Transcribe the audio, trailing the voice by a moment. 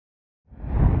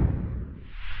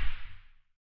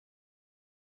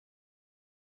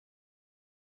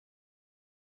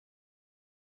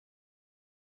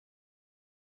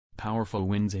powerful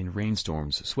winds and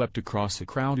rainstorms swept across a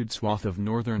crowded swath of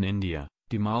northern India,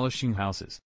 demolishing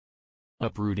houses,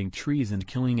 uprooting trees and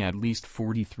killing at least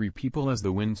 43 people as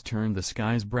the winds turned the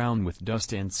skies brown with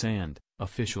dust and sand,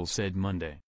 officials said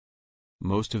Monday.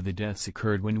 Most of the deaths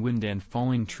occurred when wind and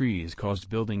falling trees caused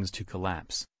buildings to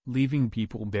collapse, leaving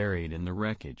people buried in the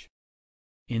wreckage.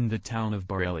 In the town of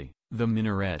Bareilly, the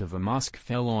minaret of a mosque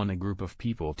fell on a group of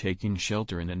people taking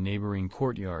shelter in a neighboring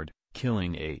courtyard,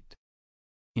 killing 8.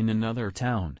 In another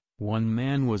town, one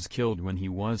man was killed when he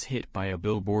was hit by a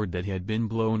billboard that had been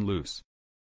blown loose.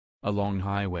 Along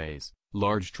highways,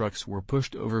 large trucks were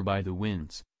pushed over by the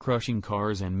winds, crushing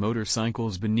cars and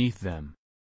motorcycles beneath them.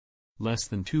 Less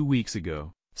than 2 weeks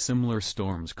ago, similar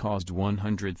storms caused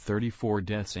 134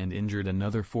 deaths and injured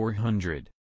another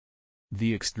 400.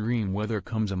 The extreme weather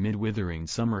comes amid withering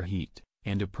summer heat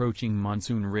and approaching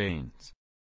monsoon rains.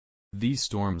 These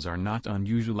storms are not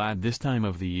unusual at this time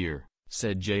of the year,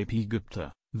 said J.P.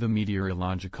 Gupta, the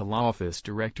Meteorological Office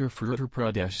Director for Uttar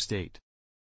Pradesh State.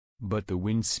 But the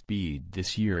wind speed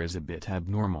this year is a bit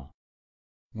abnormal.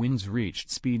 Winds reached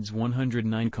speeds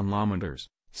 109 kilometers,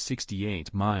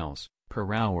 68 miles,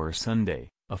 per hour Sunday,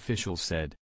 officials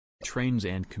said. Trains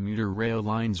and commuter rail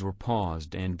lines were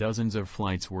paused and dozens of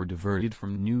flights were diverted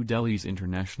from New Delhi's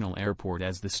international airport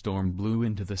as the storm blew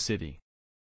into the city.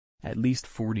 At least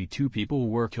 42 people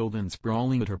were killed in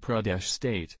sprawling Uttar Pradesh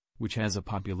state, which has a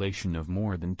population of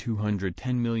more than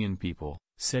 210 million people,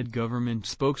 said government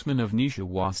spokesman Avnish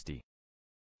Awasthi.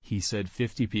 He said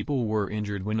 50 people were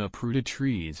injured when uprooted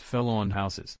trees fell on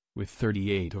houses, with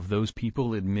 38 of those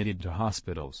people admitted to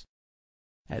hospitals.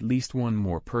 At least one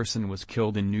more person was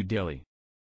killed in New Delhi.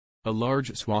 A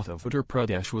large swath of Uttar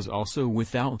Pradesh was also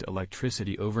without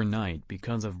electricity overnight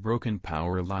because of broken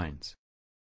power lines.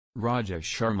 Rajesh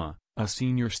Sharma, a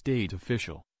senior state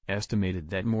official, estimated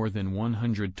that more than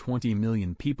 120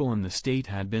 million people in the state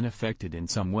had been affected in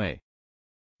some way.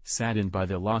 Saddened by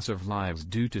the loss of lives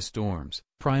due to storms,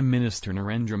 Prime Minister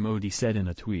Narendra Modi said in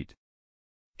a tweet,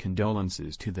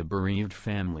 "Condolences to the bereaved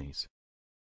families.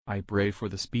 I pray for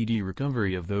the speedy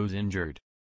recovery of those injured."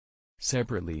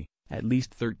 Separately, at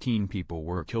least 13 people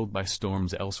were killed by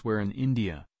storms elsewhere in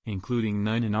India, including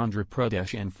 9 in Andhra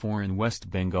Pradesh and 4 in West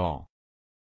Bengal.